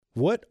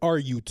What are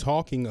you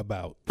talking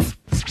about?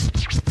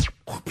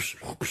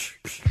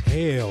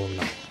 Hell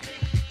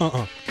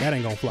no. That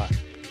ain't gonna fly.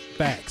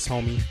 Facts,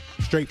 homie.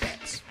 Straight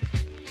facts.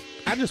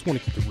 I just want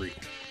to keep it real.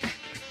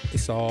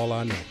 It's all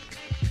I know.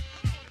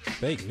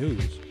 Fake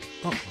news?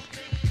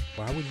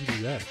 Why would you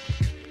do that?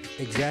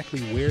 Exactly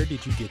where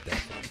did you get that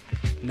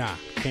from? Nah,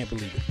 can't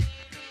believe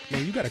it.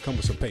 Man, you gotta come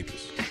with some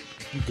papers.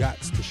 You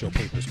got to show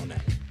papers on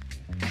that.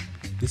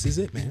 This is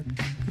it, man.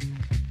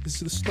 This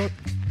is the start.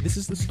 This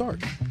is the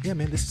start. Yeah,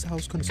 man, this is how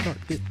it's gonna start.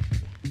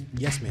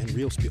 Yes, man,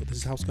 real spiel. This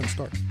is how it's gonna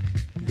start.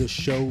 The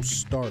show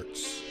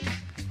starts.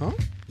 Huh?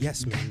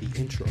 Yes, man, the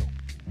intro.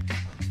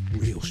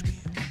 Real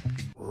spiel.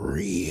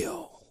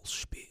 Real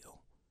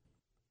spiel.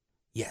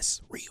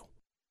 Yes, real.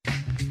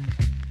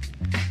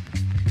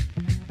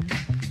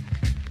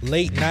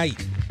 Late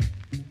night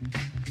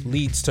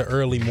leads to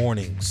early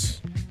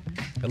mornings.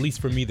 At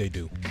least for me, they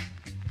do.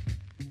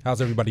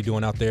 How's everybody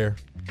doing out there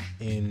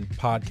in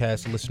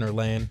podcast listener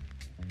land?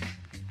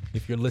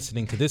 If you're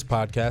listening to this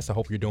podcast, I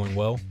hope you're doing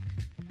well.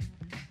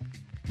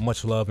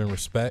 Much love and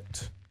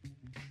respect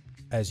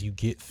as you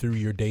get through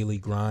your daily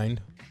grind.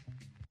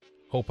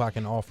 Hope I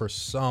can offer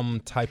some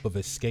type of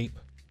escape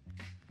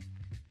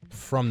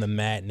from the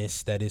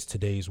madness that is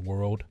today's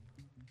world.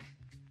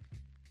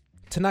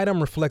 Tonight,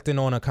 I'm reflecting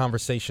on a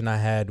conversation I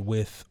had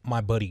with my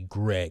buddy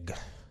Greg,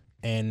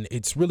 and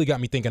it's really got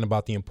me thinking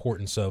about the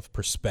importance of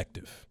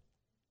perspective.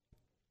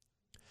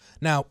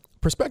 Now,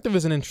 perspective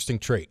is an interesting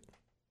trait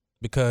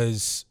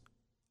because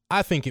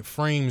I think it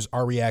frames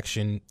our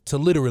reaction to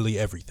literally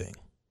everything.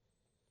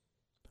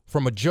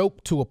 From a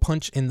joke to a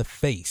punch in the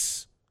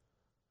face,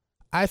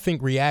 I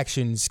think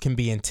reactions can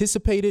be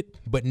anticipated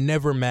but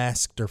never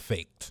masked or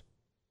faked.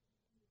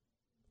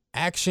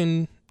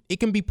 Action, it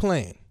can be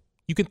planned.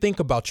 You can think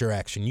about your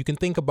action. You can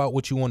think about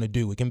what you want to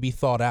do. It can be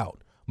thought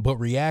out. But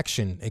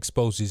reaction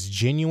exposes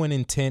genuine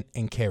intent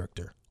and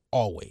character,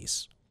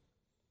 always.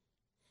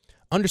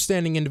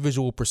 Understanding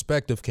individual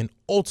perspective can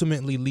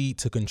ultimately lead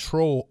to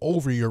control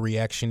over your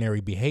reactionary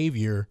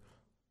behavior,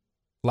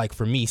 like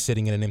for me,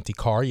 sitting in an empty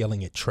car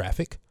yelling at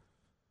traffic.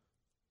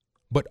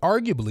 But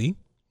arguably,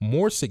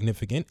 more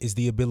significant is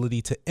the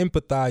ability to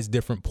empathize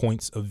different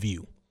points of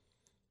view.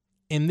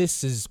 And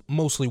this is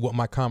mostly what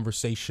my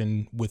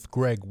conversation with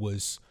Greg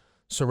was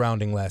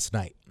surrounding last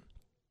night.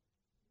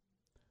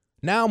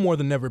 Now more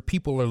than ever,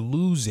 people are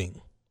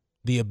losing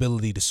the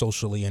ability to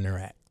socially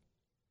interact.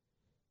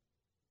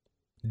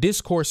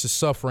 Discourse is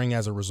suffering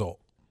as a result.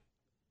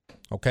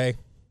 Okay?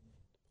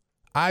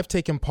 I've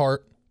taken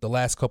part the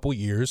last couple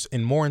years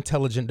in more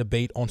intelligent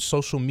debate on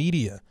social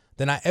media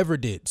than I ever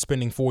did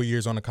spending 4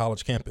 years on a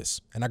college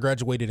campus, and I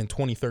graduated in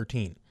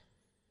 2013.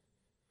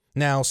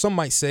 Now, some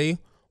might say,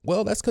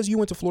 well, that's because you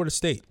went to Florida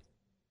State.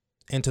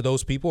 And to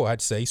those people,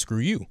 I'd say, screw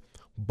you.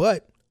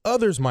 But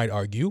others might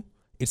argue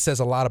it says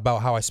a lot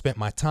about how I spent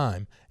my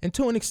time. And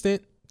to an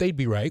extent, they'd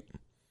be right.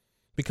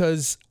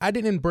 Because I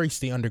didn't embrace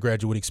the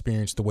undergraduate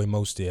experience the way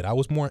most did. I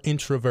was more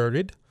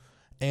introverted,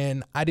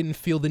 and I didn't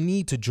feel the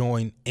need to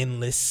join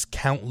endless,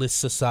 countless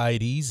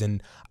societies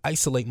and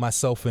isolate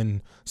myself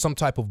in some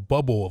type of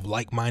bubble of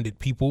like-minded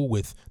people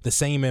with the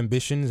same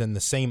ambitions and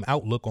the same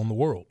outlook on the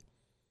world,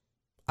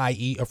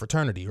 i.e. a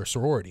fraternity or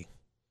sorority.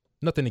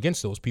 Nothing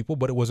against those people,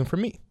 but it wasn't for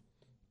me.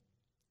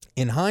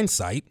 In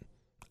hindsight,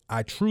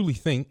 I truly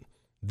think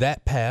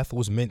that path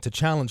was meant to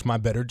challenge my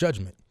better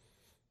judgment.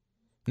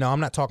 Now, I'm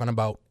not talking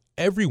about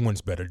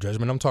everyone's better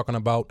judgment. I'm talking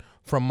about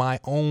from my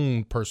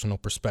own personal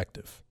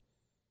perspective.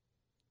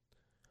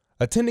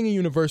 Attending a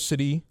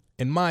university,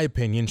 in my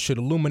opinion, should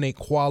illuminate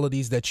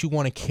qualities that you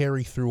want to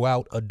carry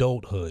throughout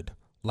adulthood,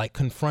 like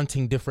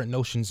confronting different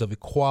notions of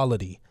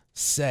equality,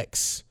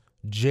 sex,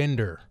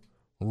 gender,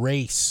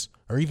 race,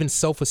 or even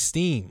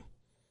self-esteem.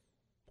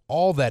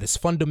 All that is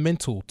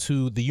fundamental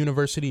to the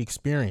university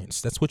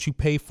experience. That's what you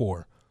pay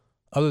for,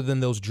 other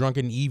than those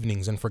drunken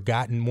evenings and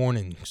forgotten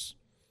mornings.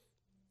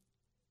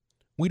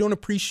 We don't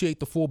appreciate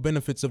the full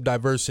benefits of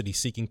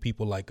diversity-seeking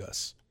people like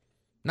us.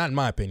 Not in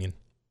my opinion.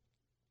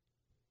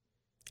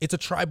 It's a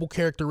tribal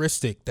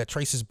characteristic that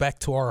traces back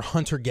to our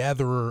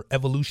hunter-gatherer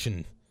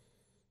evolution.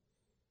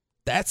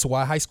 That's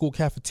why high school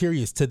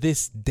cafeterias to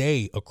this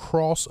day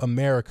across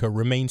America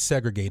remain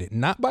segregated,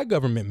 not by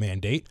government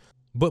mandate,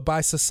 but by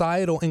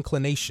societal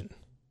inclination.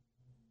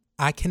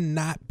 I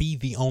cannot be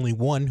the only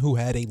one who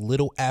had a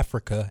Little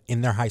Africa in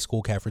their high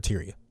school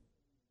cafeteria.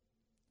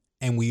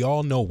 And we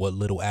all know what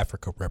Little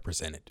Africa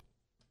represented.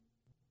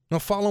 Now,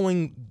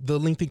 following the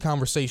lengthy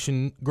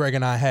conversation Greg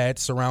and I had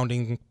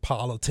surrounding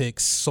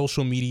politics,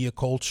 social media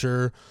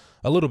culture,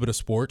 a little bit of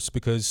sports,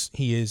 because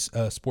he is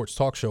a sports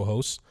talk show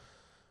host,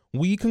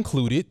 we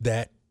concluded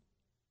that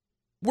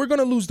we're going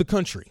to lose the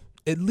country,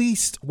 at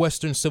least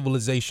Western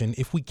civilization,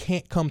 if we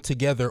can't come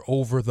together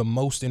over the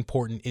most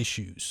important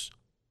issues.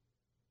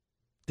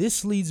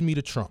 This leads me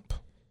to Trump.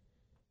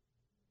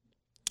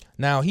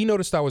 Now, he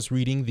noticed I was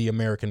reading The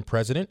American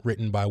President,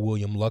 written by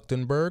William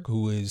Leuchtenberg,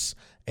 who is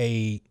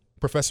a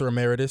professor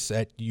emeritus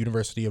at the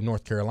University of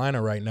North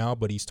Carolina right now,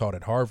 but he's taught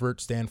at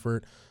Harvard,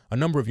 Stanford, a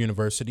number of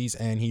universities,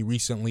 and he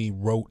recently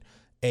wrote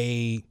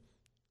a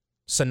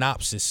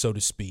synopsis, so to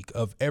speak,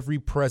 of every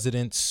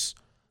president's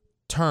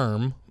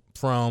term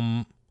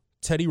from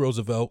Teddy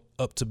Roosevelt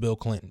up to Bill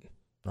Clinton.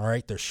 All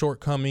right, their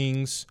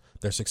shortcomings,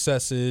 their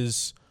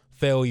successes,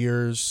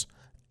 failures,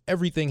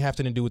 everything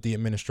having to do with the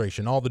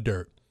administration, all the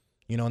dirt.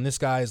 You know, and this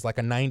guy is like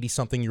a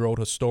 90-something-year-old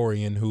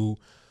historian who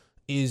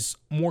is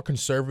more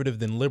conservative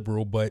than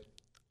liberal, but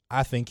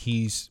I think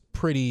he's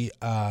pretty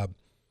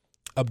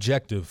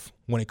objective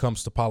when it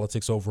comes to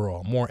politics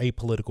overall, more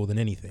apolitical than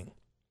anything.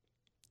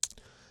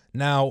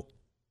 Now,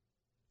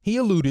 he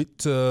alluded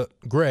to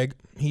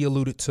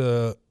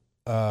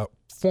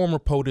former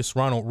POTUS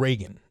Ronald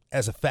Reagan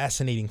as a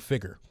fascinating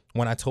figure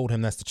when I told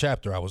him that's the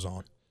chapter I was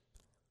on.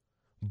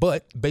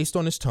 But based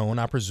on his tone,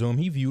 I presume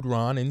he viewed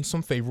Ron in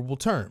some favorable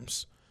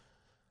terms.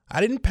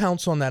 I didn't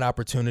pounce on that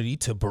opportunity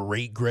to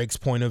berate Greg's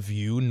point of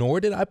view, nor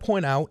did I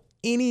point out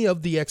any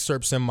of the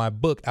excerpts in my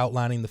book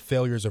outlining the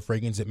failures of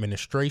Reagan's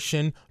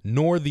administration,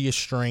 nor the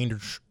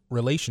estranged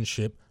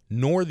relationship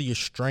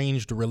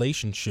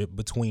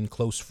between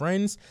close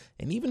friends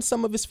and even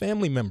some of his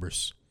family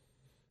members.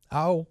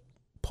 I'll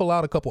pull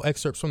out a couple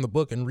excerpts from the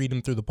book and read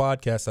them through the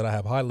podcast that I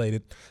have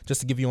highlighted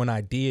just to give you an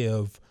idea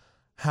of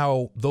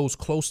how those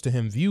close to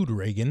him viewed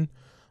Reagan.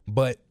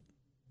 But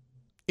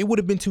it would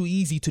have been too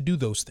easy to do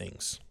those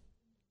things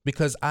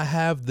because I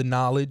have the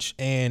knowledge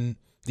and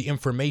the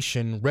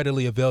information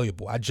readily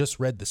available. I just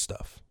read the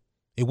stuff.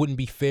 It wouldn't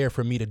be fair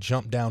for me to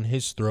jump down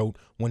his throat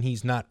when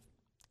he's not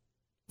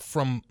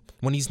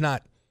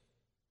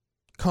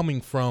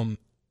coming from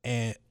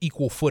an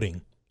equal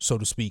footing, so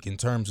to speak, in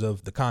terms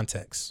of the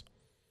context.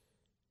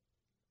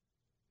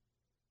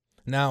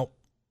 Now,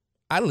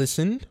 I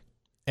listened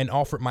and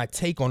offered my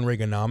take on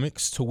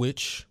Reaganomics, to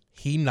which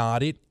he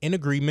nodded in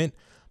agreement,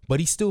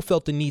 but he still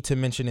felt the need to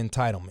mention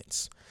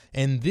entitlements.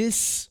 And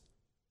this,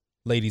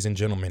 ladies and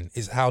gentlemen,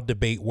 is how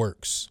debate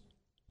works.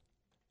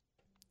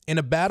 In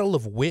a battle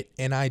of wit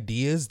and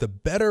ideas, the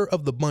better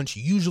of the bunch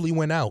usually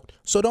win out,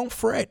 so don't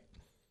fret.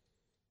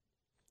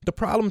 The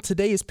problem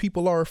today is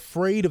people are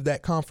afraid of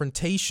that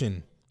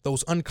confrontation,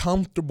 those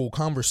uncomfortable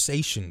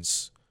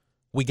conversations.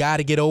 We got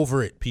to get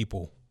over it,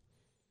 people.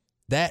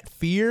 That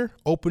fear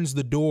opens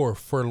the door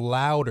for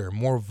louder,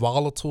 more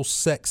volatile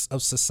sects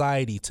of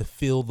society to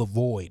fill the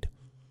void.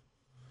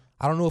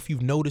 I don't know if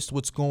you've noticed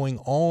what's going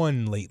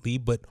on lately,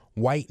 but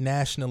white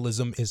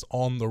nationalism is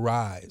on the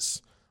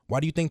rise. Why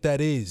do you think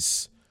that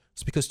is?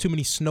 It's because too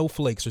many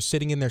snowflakes are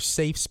sitting in their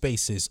safe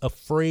spaces,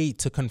 afraid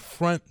to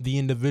confront the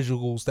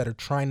individuals that are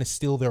trying to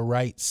steal their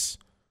rights.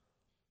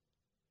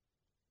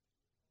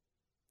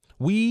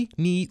 We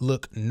need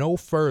look no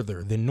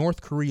further than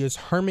North Korea's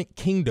hermit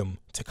kingdom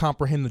to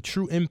comprehend the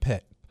true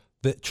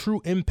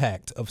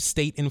impact of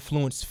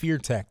state-influenced fear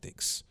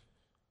tactics.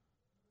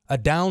 A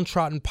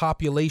downtrodden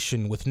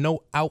population with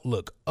no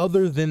outlook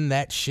other than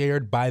that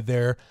shared by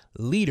their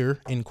leader,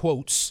 in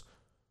quotes,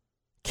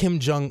 Kim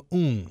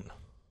Jong-un.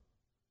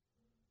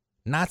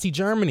 Nazi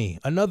Germany,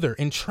 another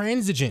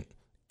intransigent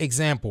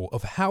example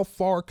of how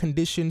far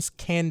conditions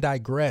can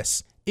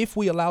digress if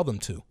we allow them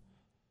to.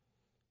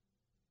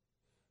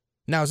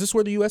 Now, is this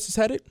where the U.S. is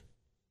headed?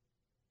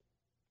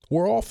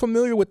 We're all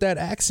familiar with that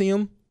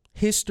axiom.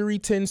 History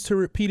tends to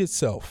repeat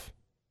itself.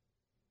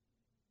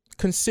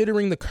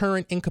 Considering the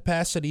current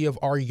incapacity of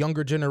our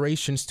younger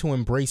generations to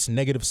embrace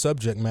negative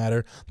subject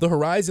matter, the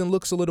horizon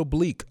looks a little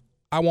bleak.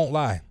 I won't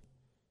lie.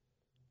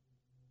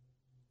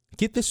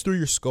 Get this through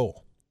your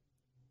skull.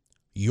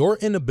 Your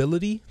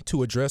inability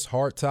to address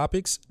hard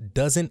topics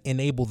doesn't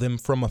enable them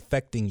from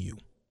affecting you.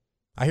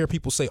 I hear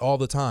people say all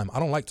the time, I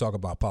don't like to talk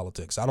about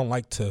politics. I don't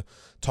like to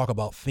talk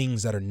about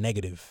things that are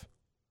negative.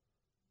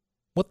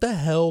 What the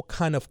hell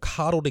kind of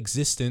coddled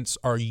existence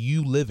are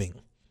you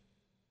living?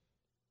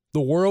 The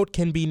world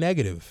can be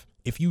negative.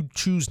 If you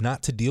choose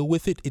not to deal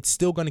with it, it's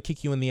still going to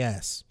kick you in the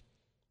ass.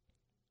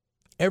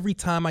 Every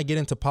time I get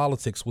into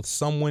politics with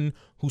someone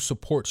who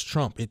supports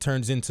Trump, it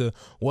turns into,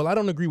 well, I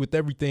don't agree with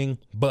everything,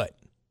 but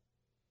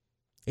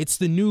it's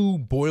the new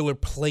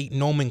boilerplate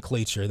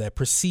nomenclature that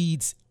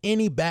precedes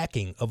any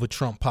backing of a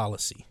Trump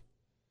policy.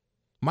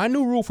 My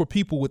new rule for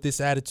people with this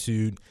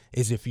attitude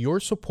is if your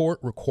support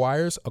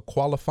requires a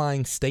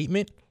qualifying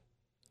statement,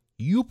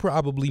 you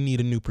probably need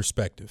a new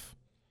perspective.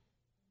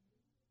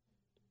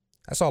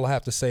 That's all I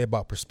have to say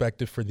about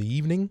perspective for the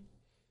evening.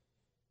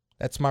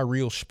 That's my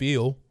real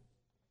spiel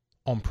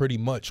on pretty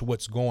much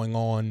what's going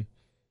on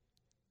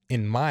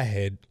in my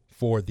head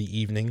for the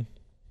evening.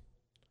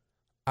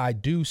 I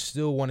do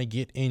still want to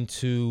get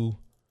into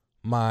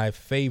my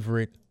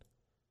favorite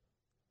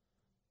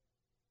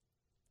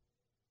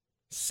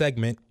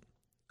segment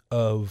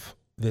of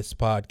this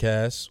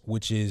podcast,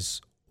 which is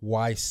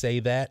Why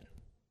Say That?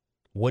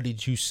 What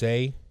did you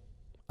say?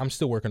 I'm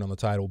still working on the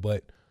title,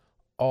 but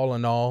all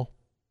in all,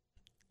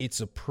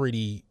 it's a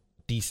pretty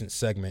decent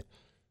segment.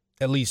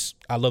 At least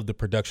I love the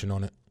production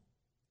on it.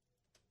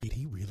 Did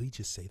he really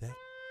just say that?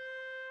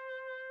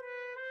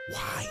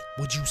 Why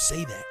would you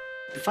say that?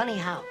 Funny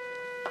how?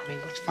 I mean,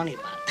 what's funny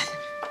about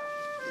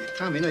it?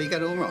 Tommy, no, you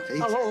got it all wrong.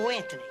 Oh,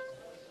 Anthony.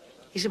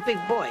 He's a big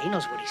boy. He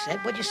knows what he said.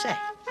 What'd you say?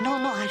 No,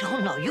 I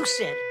don't know. You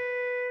said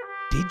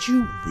it. Did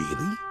you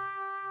really?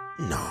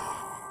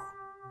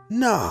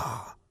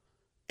 Nah,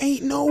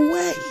 ain't no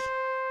way.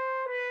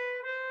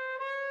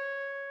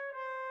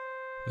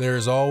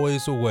 There's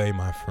always a way,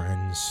 my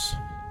friends.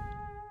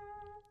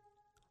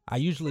 I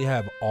usually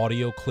have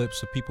audio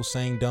clips of people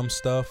saying dumb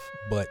stuff,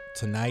 but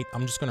tonight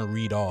I'm just going to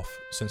read off,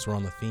 since we're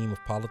on the theme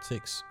of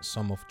politics,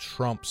 some of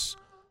Trump's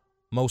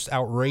most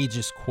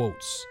outrageous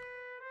quotes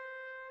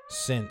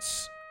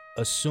since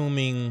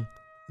assuming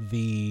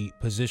the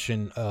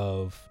position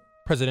of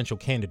presidential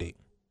candidate.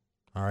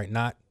 All right,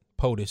 not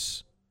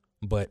POTUS,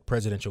 but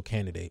presidential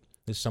candidate.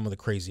 This is some of the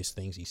craziest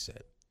things he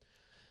said.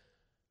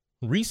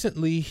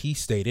 Recently, he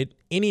stated,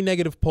 any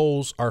negative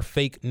polls are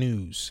fake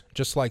news.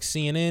 Just like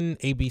CNN,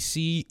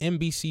 ABC,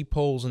 NBC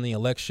polls in the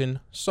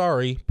election.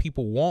 Sorry,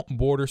 people want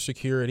border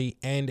security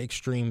and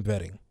extreme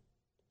vetting.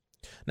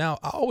 Now,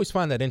 I always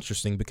find that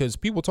interesting because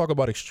people talk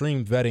about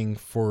extreme vetting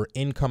for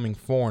incoming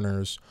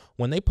foreigners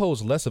when they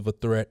pose less of a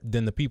threat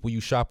than the people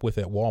you shop with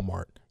at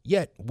Walmart.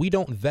 Yet, we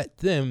don't vet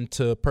them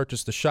to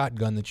purchase the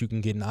shotgun that you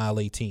can get in aisle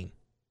 18.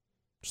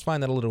 Just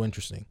find that a little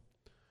interesting.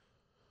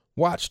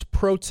 Watched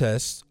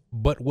protests,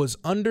 but was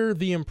under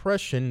the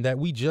impression that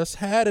we just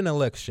had an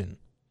election.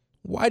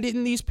 Why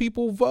didn't these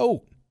people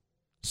vote?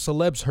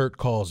 Celebs hurt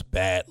cause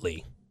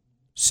badly.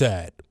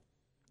 Sad.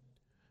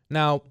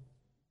 Now,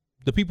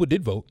 the people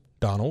did vote,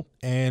 Donald,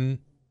 and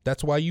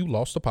that's why you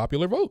lost the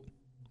popular vote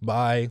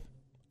by,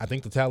 I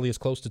think the tally is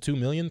close to 2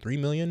 million, 3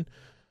 million,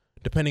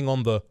 depending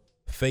on the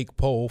fake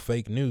poll,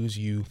 fake news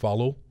you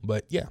follow.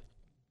 But yeah.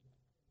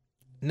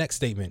 Next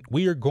statement.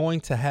 We are going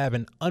to have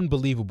an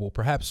unbelievable,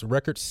 perhaps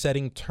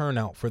record-setting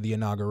turnout for the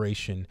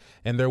inauguration,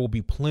 and there will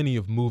be plenty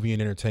of movie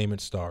and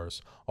entertainment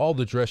stars. All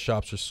the dress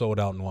shops are sold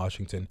out in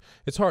Washington.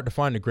 It's hard to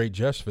find a great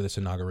dress for this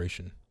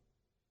inauguration.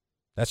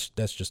 That's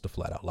just a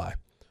flat-out lie.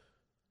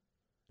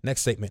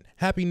 Next statement.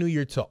 Happy New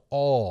Year to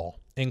all,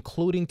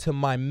 including to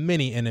my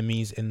many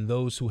enemies and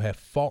those who have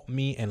fought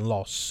me and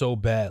lost so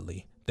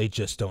badly. They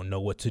just don't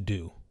know what to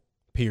do.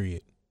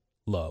 Period.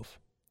 Love.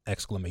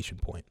 Exclamation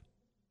point.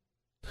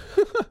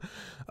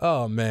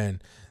 Oh,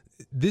 man.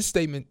 This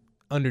statement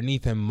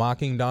underneath him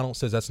mocking Donald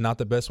says that's not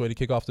the best way to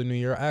kick off the new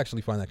year. I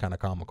actually find that kind of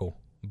comical,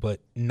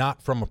 but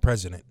not from a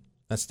president.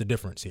 That's the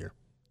difference here.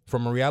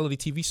 From a reality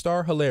TV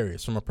star,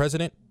 hilarious. From a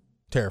president,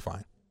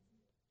 terrifying.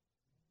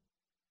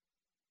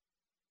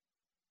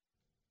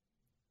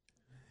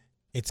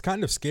 It's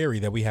kind of scary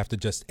that we have to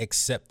just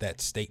accept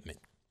that statement.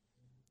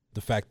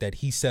 The fact that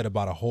he said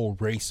about a whole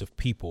race of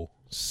people,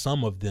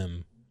 some of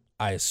them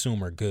I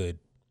assume are good,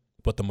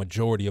 but the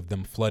majority of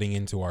them flooding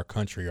into our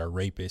country are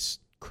rapists,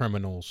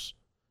 criminals,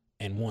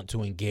 and want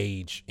to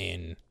engage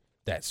in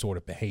that sort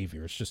of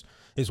behavior.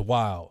 It's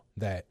wild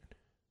that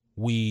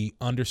we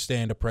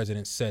understand the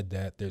president said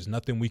that there's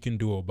nothing we can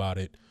do about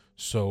it.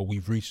 So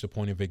we've reached a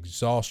point of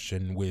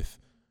exhaustion with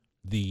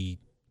the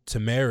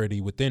temerity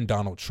within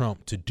Donald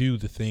Trump to do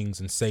the things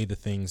and say the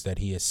things that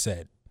he has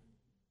said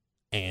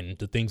and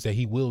the things that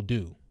he will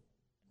do,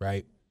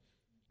 right?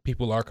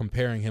 People are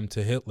comparing him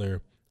to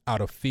Hitler out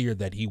of fear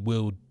that he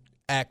will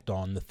act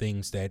on the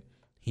things that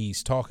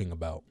he's talking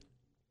about.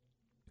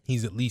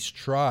 He's at least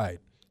tried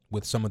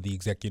with some of the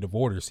executive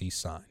orders he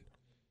signed.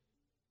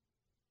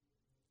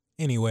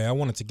 Anyway, I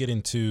wanted to get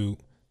into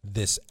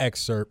this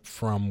excerpt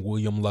from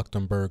William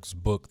Leuchtenberg's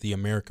book, The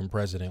American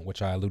President, which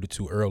I alluded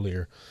to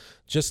earlier,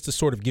 just to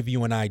sort of give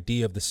you an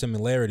idea of the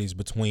similarities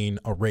between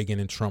a Reagan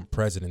and Trump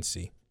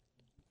presidency.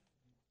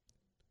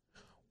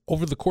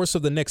 Over the course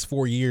of the next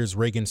 4 years,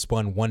 Reagan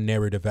spun one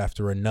narrative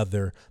after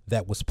another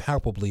that was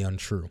palpably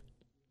untrue.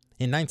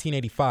 In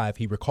 1985,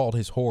 he recalled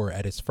his horror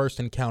at his first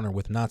encounter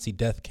with Nazi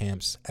death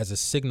camps as a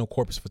signal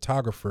corps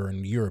photographer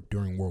in Europe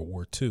during World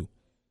War II.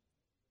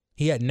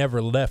 He had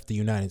never left the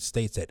United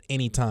States at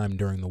any time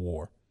during the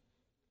war.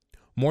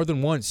 More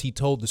than once, he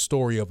told the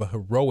story of a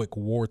heroic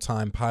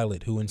wartime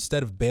pilot who,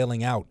 instead of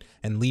bailing out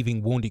and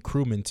leaving wounded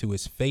crewmen to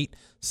his fate,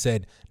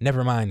 said,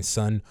 "Never mind,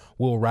 son,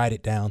 we'll ride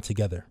it down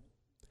together."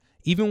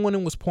 Even when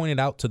it was pointed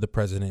out to the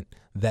president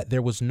that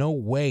there was no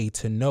way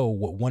to know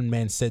what one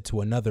man said to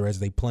another as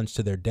they plunged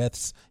to their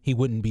deaths, he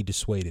wouldn't be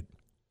dissuaded.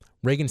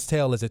 Reagan's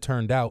tale, as it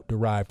turned out,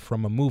 derived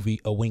from a movie,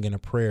 A Wing and a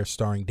Prayer,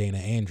 starring Dana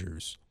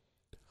Andrews.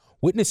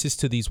 Witnesses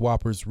to these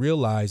whoppers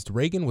realized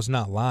Reagan was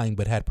not lying,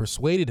 but had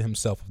persuaded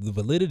himself of the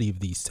validity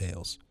of these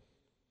tales.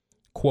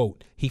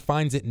 Quote, he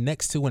finds it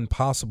next to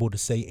impossible to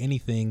say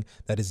anything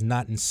that is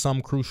not in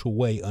some crucial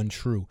way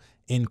untrue,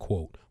 end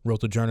quote,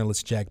 wrote the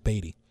journalist Jack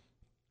Beatty.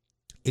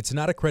 It's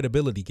not a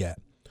credibility gap,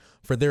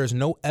 for there is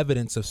no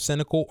evidence of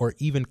cynical or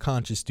even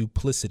conscious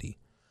duplicity.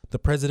 The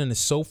president is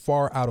so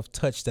far out of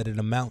touch that it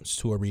amounts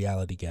to a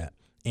reality gap,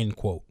 end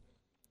quote.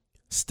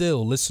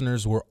 Still,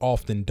 listeners were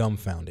often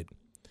dumbfounded.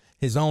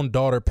 His own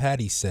daughter,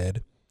 Patty,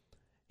 said,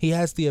 he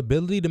has the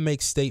ability to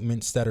make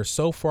statements that are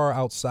so far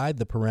outside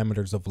the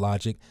parameters of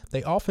logic,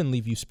 they often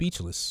leave you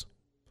speechless.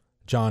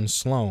 John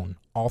Sloan,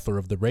 author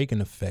of The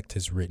Reagan Effect,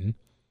 has written,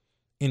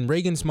 in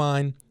Reagan's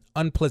mind,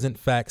 unpleasant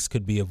facts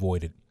could be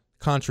avoided.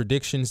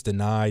 Contradictions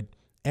denied,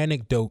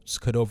 anecdotes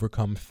could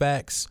overcome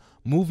facts,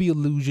 movie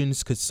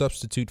allusions could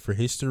substitute for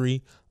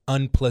history,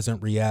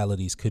 unpleasant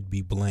realities could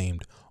be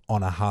blamed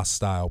on a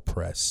hostile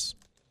press.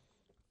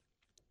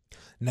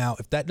 Now,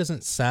 if that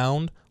doesn't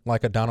sound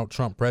like a Donald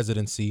Trump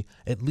presidency,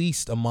 at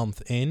least a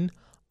month in,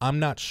 I'm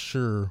not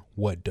sure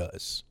what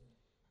does.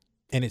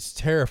 And it's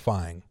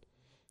terrifying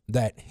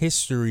that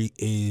history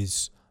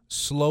is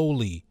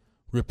slowly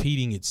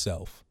repeating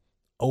itself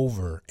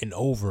over and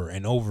over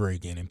and over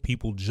again, and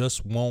people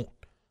just won't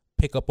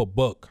pick up a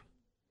book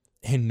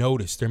and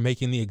notice they're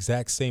making the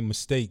exact same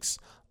mistakes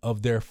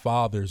of their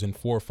fathers and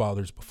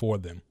forefathers before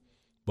them.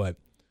 But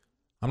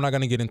I'm not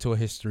going to get into a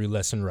history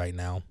lesson right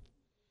now.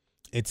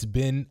 It's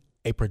been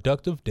a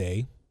productive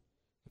day.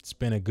 It's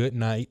been a good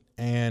night,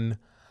 and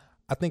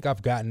I think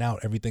I've gotten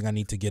out everything I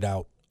need to get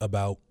out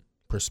about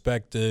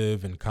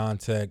perspective and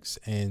context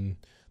and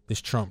this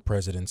Trump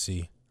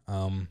presidency.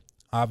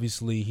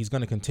 Obviously, he's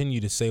going to continue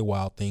to say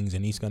wild things,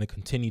 and he's going to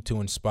continue to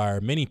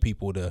inspire many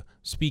people to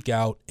speak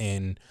out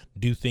and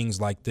do things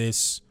like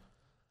this,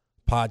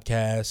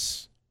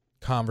 podcasts,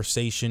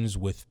 conversations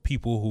with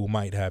people who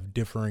might have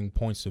differing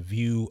points of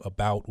view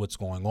about what's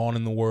going on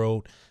in the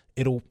world.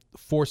 It'll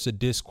force a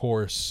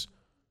discourse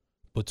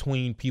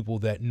between people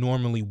that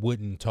normally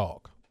wouldn't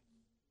talk.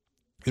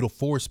 It'll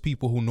force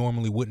people who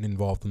normally wouldn't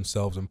involve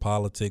themselves in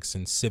politics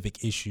and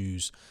civic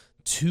issues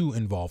to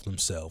involve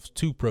themselves,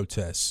 to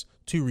protest,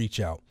 to reach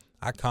out.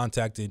 I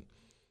contacted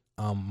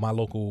my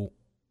local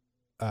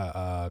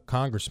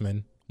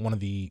congressman, one of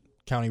the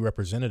county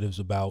representatives,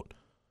 about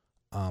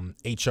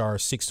HR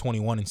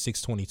 621 and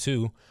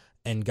 622,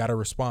 and got a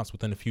response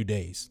within a few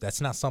days.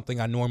 That's not something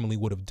I normally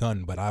would have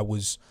done, but I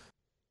was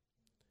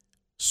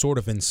sort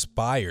of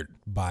inspired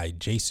by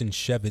Jason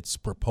Shevitt's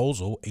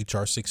proposal,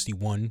 HR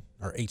 61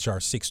 or HR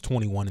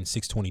 621 and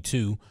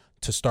 622,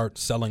 to start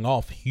selling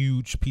off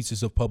huge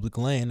pieces of public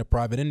land to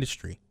private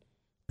industry,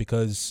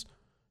 because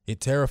it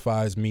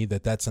terrifies me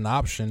that that's an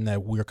option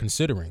that we're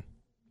considering.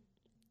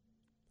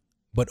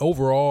 But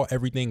overall,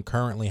 everything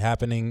currently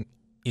happening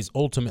is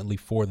ultimately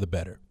for the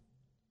better,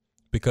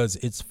 because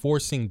it's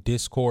forcing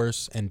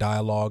discourse and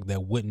dialogue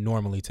that wouldn't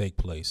normally take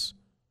place.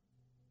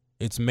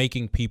 It's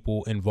making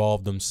people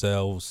involve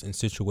themselves in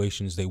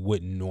situations they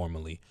wouldn't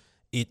normally.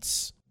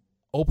 It's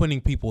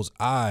opening people's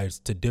eyes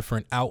to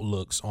different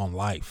outlooks on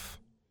life.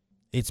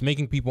 It's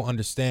making people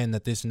understand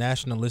that this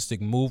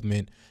nationalistic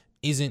movement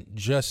isn't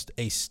just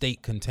a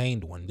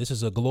state-contained one. This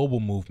is a global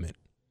movement.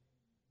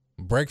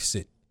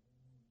 Brexit,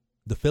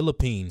 the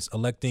Philippines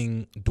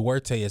electing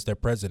Duterte as their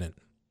president.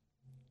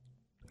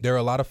 There are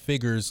a lot of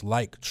figures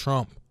like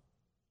Trump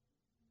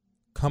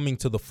coming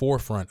to the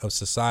forefront of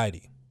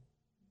society.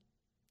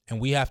 And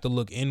we have to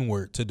look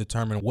inward to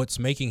determine what's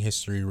making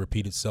history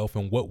repeat itself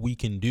and what we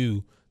can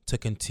do to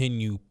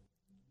continue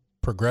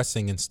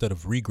progressing instead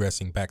of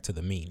regressing back to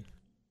the mean.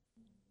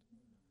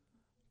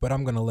 But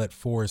I'm going to let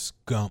Forrest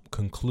Gump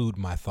conclude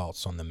my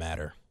thoughts on the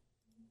matter.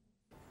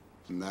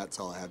 And that's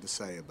all I have to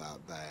say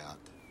about that.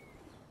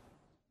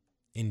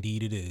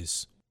 Indeed it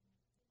is.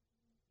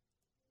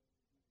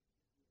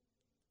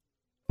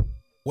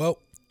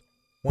 Well,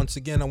 once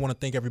again, I want to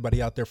thank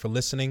everybody out there for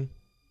listening.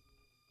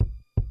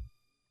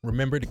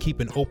 Remember to keep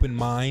an open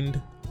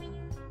mind.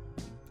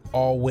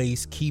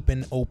 Always keep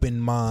an open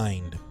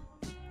mind.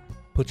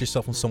 Put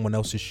yourself in someone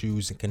else's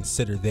shoes and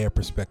consider their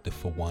perspective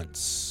for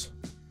once.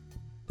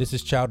 This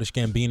is Childish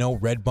Gambino,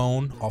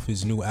 Redbone, off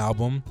his new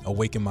album,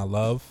 Awaken My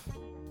Love.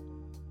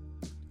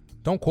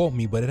 Don't quote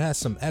me, but it has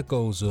some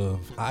echoes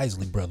of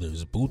Isley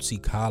Brothers,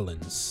 Bootsy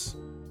Collins.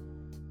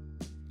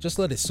 Just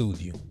let it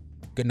soothe you.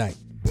 Good night.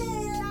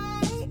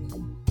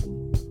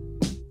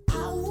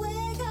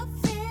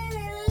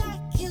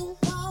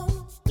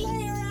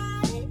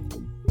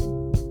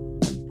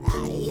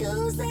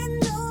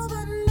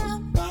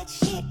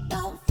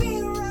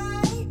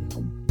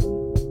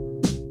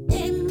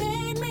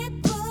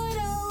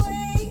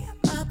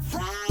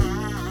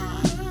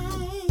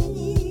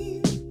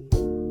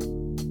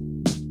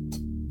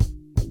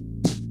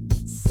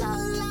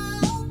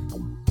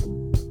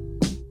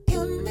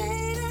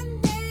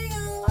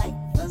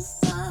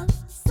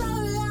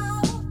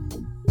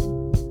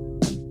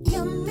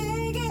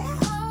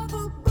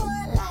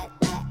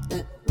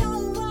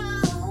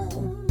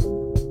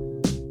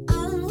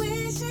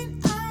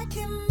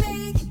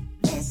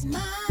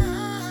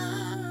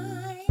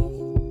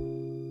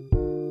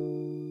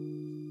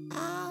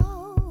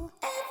 Oh,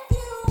 if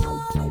you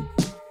want